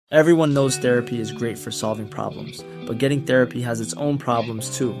Everyone knows therapy is great for solving problems, but getting therapy has its own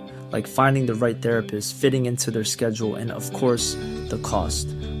problems too, like finding the right therapist, fitting into their schedule, and of course, the cost.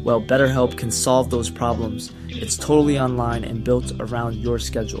 Well, BetterHelp can solve those problems. It's totally online and built around your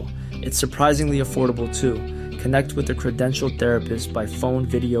schedule. It's surprisingly affordable too. Connect with a credentialed therapist by phone,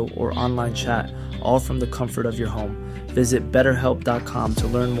 video, or online chat, all from the comfort of your home. Visit BetterHelp.com to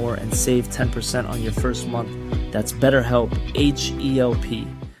learn more and save 10% on your first month. That's BetterHelp, H-E-L-P.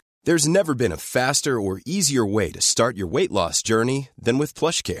 There's never been a faster or easier way to start your weight loss journey than with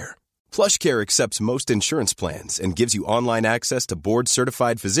PlushCare. PlushCare accepts most insurance plans and gives you online access to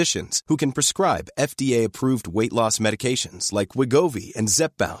board-certified physicians who can prescribe FDA-approved weight loss medications like Wegovy and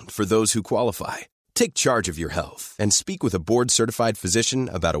Zepbound for those who qualify. Take charge of your health and speak with a board-certified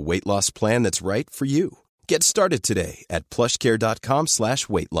physician about a weight loss plan that's right for you. Get started today at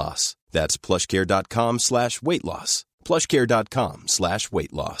plushcare.com/weight loss. That's plushcare.com/weight loss.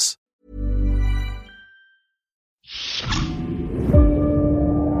 plushcare.com/weight loss.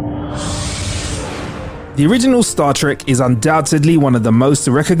 The original Star Trek is undoubtedly one of the most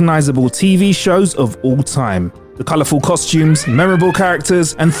recognizable TV shows of all time. The colourful costumes, memorable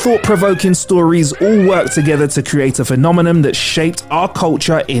characters, and thought-provoking stories all work together to create a phenomenon that shaped our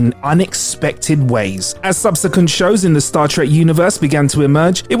culture in unexpected ways. As subsequent shows in the Star Trek universe began to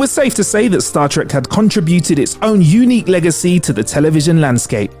emerge, it was safe to say that Star Trek had contributed its own unique legacy to the television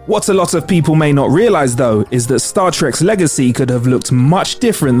landscape. What a lot of people may not realise, though, is that Star Trek's legacy could have looked much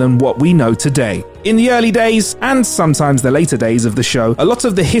different than what we know today. In the early days, and sometimes the later days of the show, a lot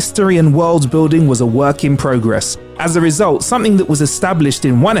of the history and world building was a work in progress. As a result, something that was established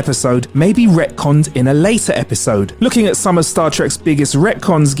in one episode may be retconned in a later episode. Looking at some of Star Trek's biggest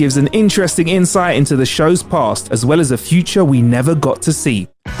retcons gives an interesting insight into the show's past, as well as a future we never got to see.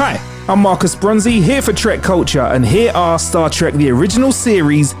 Hi, I'm Marcus Bronzy, here for Trek Culture, and here are Star Trek the Original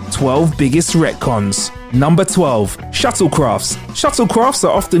Series' 12 biggest retcons. Number 12. Shuttlecrafts. Shuttlecrafts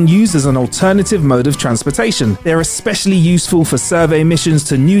are often used as an alternative mode of transportation. They're especially useful for survey missions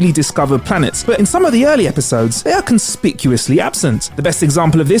to newly discovered planets, but in some of the early episodes, they are conspicuously absent. The best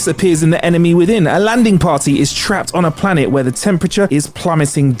example of this appears in The Enemy Within. A landing party is trapped on a planet where the temperature is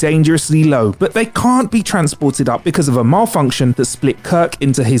plummeting dangerously low, but they can't be transported up because of a malfunction that split Kirk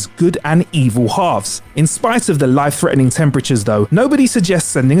into his good and evil halves. In spite of the life-threatening temperatures though, nobody suggests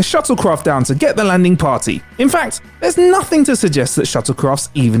sending a shuttlecraft down to get the landing party. In fact, there's nothing to suggest that shuttlecrafts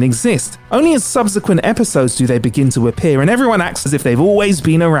even exist. Only in subsequent episodes do they begin to appear and everyone acts as if they've always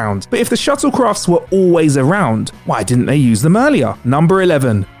been around. But if the shuttlecrafts were always around, why didn't they use them earlier? Number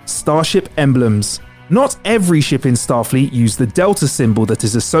 11. Starship emblems. Not every ship in Starfleet used the Delta symbol that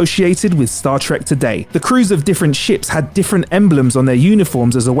is associated with Star Trek today. The crews of different ships had different emblems on their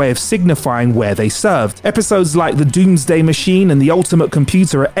uniforms as a way of signifying where they served. Episodes like the Doomsday Machine and the Ultimate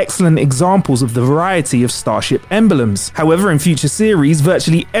Computer are excellent examples of the variety of Starship emblems. However, in future series,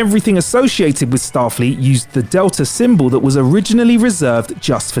 virtually everything associated with Starfleet used the Delta symbol that was originally reserved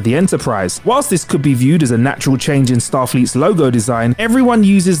just for the Enterprise. Whilst this could be viewed as a natural change in Starfleet's logo design, everyone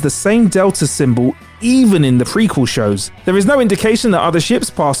uses the same Delta symbol even in the prequel shows. There is no indication that other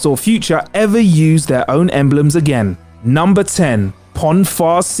ships, past or future, ever use their own emblems again. Number 10. Pon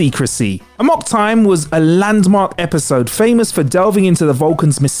farr secrecy. Amok Time was a landmark episode famous for delving into the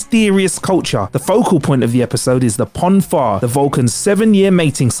Vulcans' mysterious culture. The focal point of the episode is the Pon farr, the Vulcans' 7-year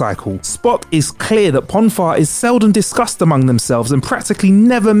mating cycle. Spock is clear that Pon farr is seldom discussed among themselves and practically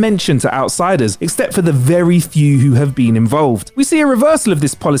never mentioned to outsiders, except for the very few who have been involved. We see a reversal of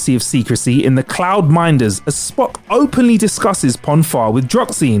this policy of secrecy in the Cloud Minders, as Spock openly discusses Pon farr with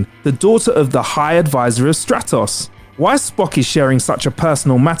Droxine, the daughter of the High Advisor of Stratos. Why Spock is sharing such a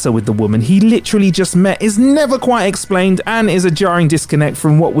personal matter with the woman he literally just met is never quite explained and is a jarring disconnect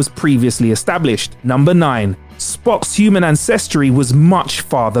from what was previously established. Number 9. Spock's human ancestry was much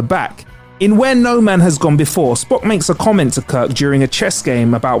farther back. In Where No Man Has Gone Before, Spock makes a comment to Kirk during a chess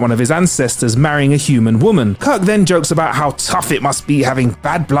game about one of his ancestors marrying a human woman. Kirk then jokes about how tough it must be having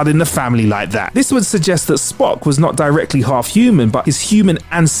bad blood in the family like that. This would suggest that Spock was not directly half human, but his human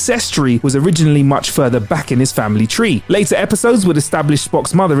ancestry was originally much further back in his family tree. Later episodes would establish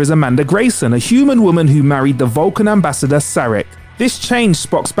Spock's mother as Amanda Grayson, a human woman who married the Vulcan ambassador Sarek. This changed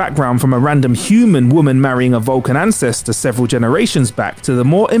Spock's background from a random human woman marrying a Vulcan ancestor several generations back to the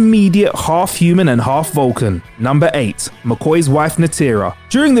more immediate half-human and half-Vulcan. Number 8. McCoy's wife Natira.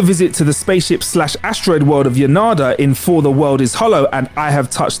 During the visit to the spaceship/asteroid world of Yanada in For the World is Hollow and I Have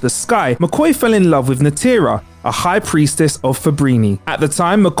Touched the Sky, McCoy fell in love with Natira. a high priestess of Fabrini. At the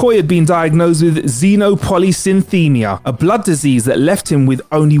time, McCoy had been diagnosed with xenopolycythemia, a blood disease that left him with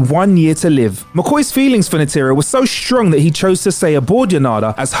only 1 year to live. McCoy's feelings for Natira were so strong that he chose to stay aboard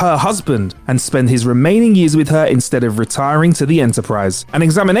Yanada as her husband and spend his remaining years with her instead of retiring to the Enterprise. An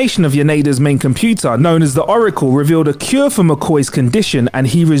examination of Yanada's main computer, known as the Oracle, revealed a cure for McCoy's condition, and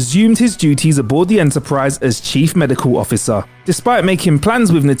he resumed his duties aboard the Enterprise as Chief Medical Officer. Despite making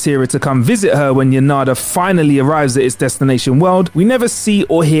plans with Natira to come visit her when Yanada finally arrives at its destination world, we never see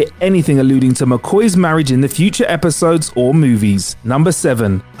or hear anything alluding to McCoy's marriage in the future episodes or movies. Number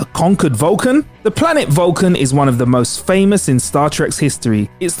 7. A conquered Vulcan? The planet Vulcan is one of the most famous in Star Trek's history.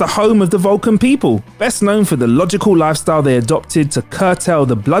 It's the home of the Vulcan people, best known for the logical lifestyle they adopted to curtail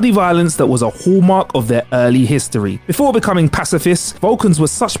the bloody violence that was a hallmark of their early history. Before becoming pacifists, Vulcans were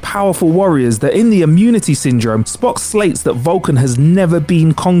such powerful warriors that in the Immunity Syndrome, Spock slates that Vulcan has never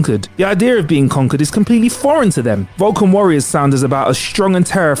been conquered. The idea of being conquered is completely foreign to them. Vulcan warriors sound as about as strong and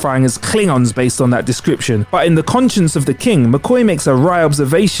terrifying as Klingons based on that description, but in The Conscience of the King, McCoy makes a wry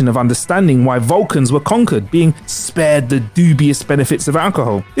observation of understanding why Vulcans were conquered, being spared the dubious benefits of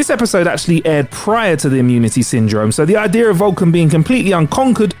alcohol. This episode actually aired prior to the Immunity Syndrome, so the idea of Vulcan being completely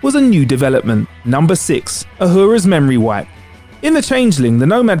unconquered was a new development. Number 6. Uhura's memory wipe. In The Changeling, the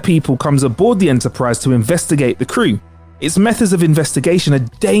Nomad people comes aboard the Enterprise to investigate the crew. Its methods of investigation are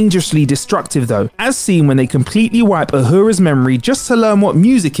dangerously destructive though, as seen when they completely wipe Uhura's memory just to learn what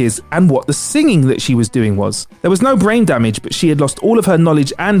music is and what the singing that she was doing was. There was no brain damage, but she had lost all of her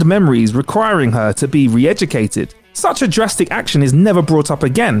knowledge and memories, requiring her to be re-educated. Such a drastic action is never brought up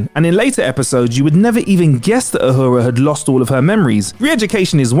again, and in later episodes you would never even guess that Uhura had lost all of her memories.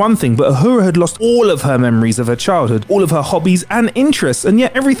 Re-education is one thing, but Uhura had lost all of her memories of her childhood, all of her hobbies and interests, and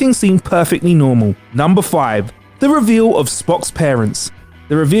yet everything seemed perfectly normal. Number 5. The reveal of Spock's parents.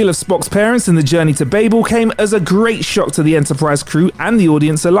 The reveal of Spock's parents in The Journey to Babel came as a great shock to the Enterprise crew and the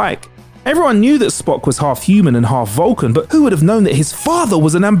audience alike. Everyone knew that Spock was half human and half Vulcan, but who would have known that his father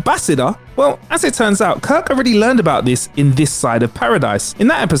was an ambassador? Well, as it turns out, Kirk already learned about this in This Side of Paradise. In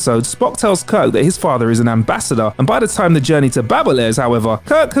that episode, Spock tells Kirk that his father is an ambassador, and by the time The Journey to Babel airs, however,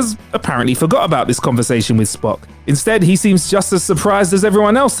 Kirk has apparently forgot about this conversation with Spock. Instead, he seems just as surprised as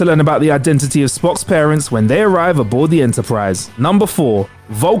everyone else to learn about the identity of Spock's parents when they arrive aboard the Enterprise. Number 4.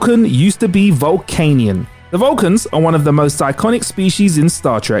 Vulcan used to be Vulcanian. The Vulcans are one of the most iconic species in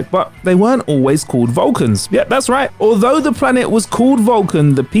Star Trek, but they weren't always called Vulcans. Yeah, that's right. Although the planet was called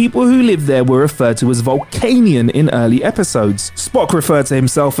Vulcan, the people who lived there were referred to as Vulcanian in early episodes. Spock referred to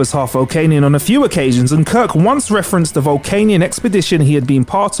himself as half Vulcanian on a few occasions, and Kirk once referenced the Vulcanian expedition he had been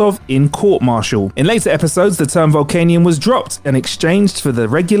part of in Court Martial. In later episodes, the term Vulcanian was dropped and exchanged for the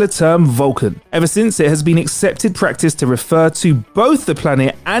regular term Vulcan. Ever since, it has been accepted practice to refer to both the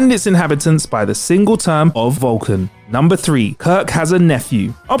planet and its inhabitants by the single term of Vulcan. Number 3. Kirk has a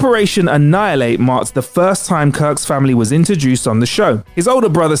nephew. Operation Annihilate marked the first time Kirk's family was introduced on the show. His older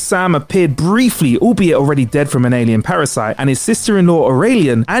brother Sam appeared briefly, albeit already dead from an alien parasite, and his sister-in-law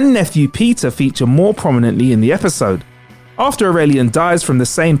Aurelian and nephew Peter feature more prominently in the episode. After Aurelian dies from the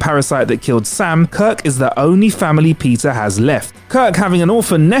same parasite that killed Sam, Kirk is the only family Peter has left. Kirk having an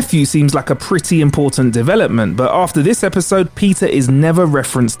orphan nephew seems like a pretty important development, but after this episode, Peter is never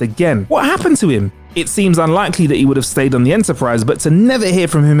referenced again. What happened to him? It seems unlikely that he would have stayed on the Enterprise, but to never hear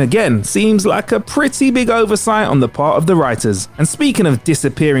from him again seems like a pretty big oversight on the part of the writers. And speaking of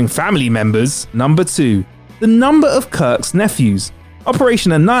disappearing family members, number 2. The number of Kirk's nephews.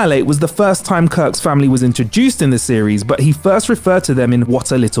 Operation Annihilate was the first time Kirk's family was introduced in the series, but he first referred to them in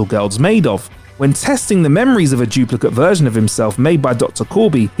What a Little Girl's Made Of. When testing the memories of a duplicate version of himself made by Dr.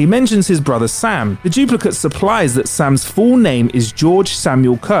 Corby, he mentions his brother Sam. The duplicate supplies that Sam's full name is George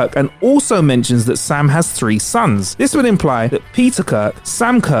Samuel Kirk and also mentions that Sam has 3 sons. This would imply that Peter Kirk,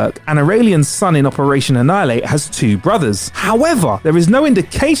 Sam Kirk, and Aurelian's son in Operation Annihilate has 2 brothers. However, there is no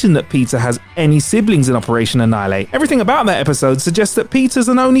indication that Peter has any siblings in Operation Annihilate. Everything about that episode suggests that Peter's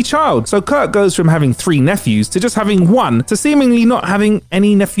an only child, so Kirk goes from having 3 nephews to just having 1 to seemingly not having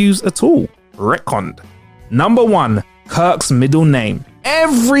any nephews at all. Retconned. Number 1. Kirk's middle name.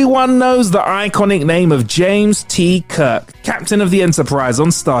 Everyone knows the iconic name of James T. Kirk, captain of the Enterprise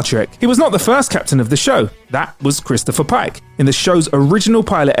on Star Trek. He was not the first captain of the show. That was Christopher Pike in the show's original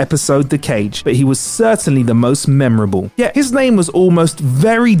pilot episode, The Cage, but he was certainly the most memorable. Yet his name was almost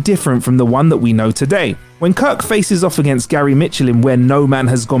very different from the one that we know today. When Kirk faces off against Gary Mitchell in Where No Man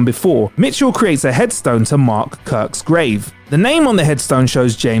Has Gone Before, Mitchell creates a headstone to mark Kirk's grave. The name on the headstone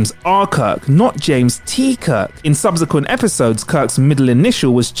shows James R. Kirk, not James T. Kirk. In subsequent episodes, Kirk's middle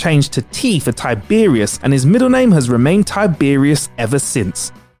initial was changed to T for Tiberius, and his middle name has remained Tiberius ever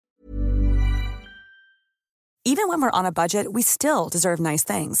since. Even when we're on a budget, we still deserve nice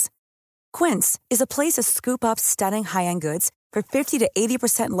things. Quince is a place to scoop up stunning high-end goods for 50 to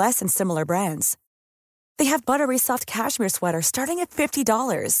 80% less than similar brands. They have buttery soft cashmere sweaters starting at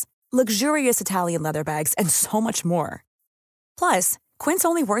 $50, luxurious Italian leather bags, and so much more. Plus, Quince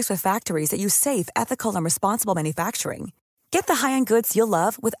only works with factories that use safe, ethical, and responsible manufacturing. Get the high-end goods you'll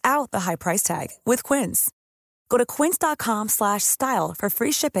love without the high price tag with Quince. Go to quince.com/style for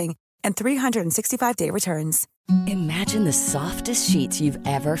free shipping and 365-day returns. Imagine the softest sheets you've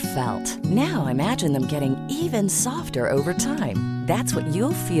ever felt. Now imagine them getting even softer over time. That's what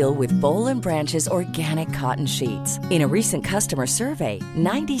you'll feel with Boll & Branch's organic cotton sheets. In a recent customer survey,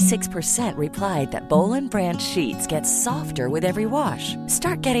 96% replied that Boll & Branch sheets get softer with every wash.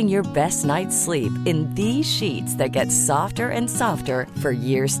 Start getting your best night's sleep in these sheets that get softer and softer for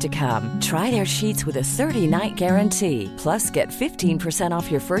years to come. Try their sheets with a 30-night guarantee. Plus, get 15%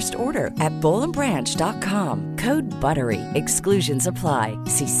 off your first order at bollandbranch.com. Code BUTTERY. Exclusions apply.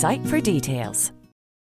 See site for details.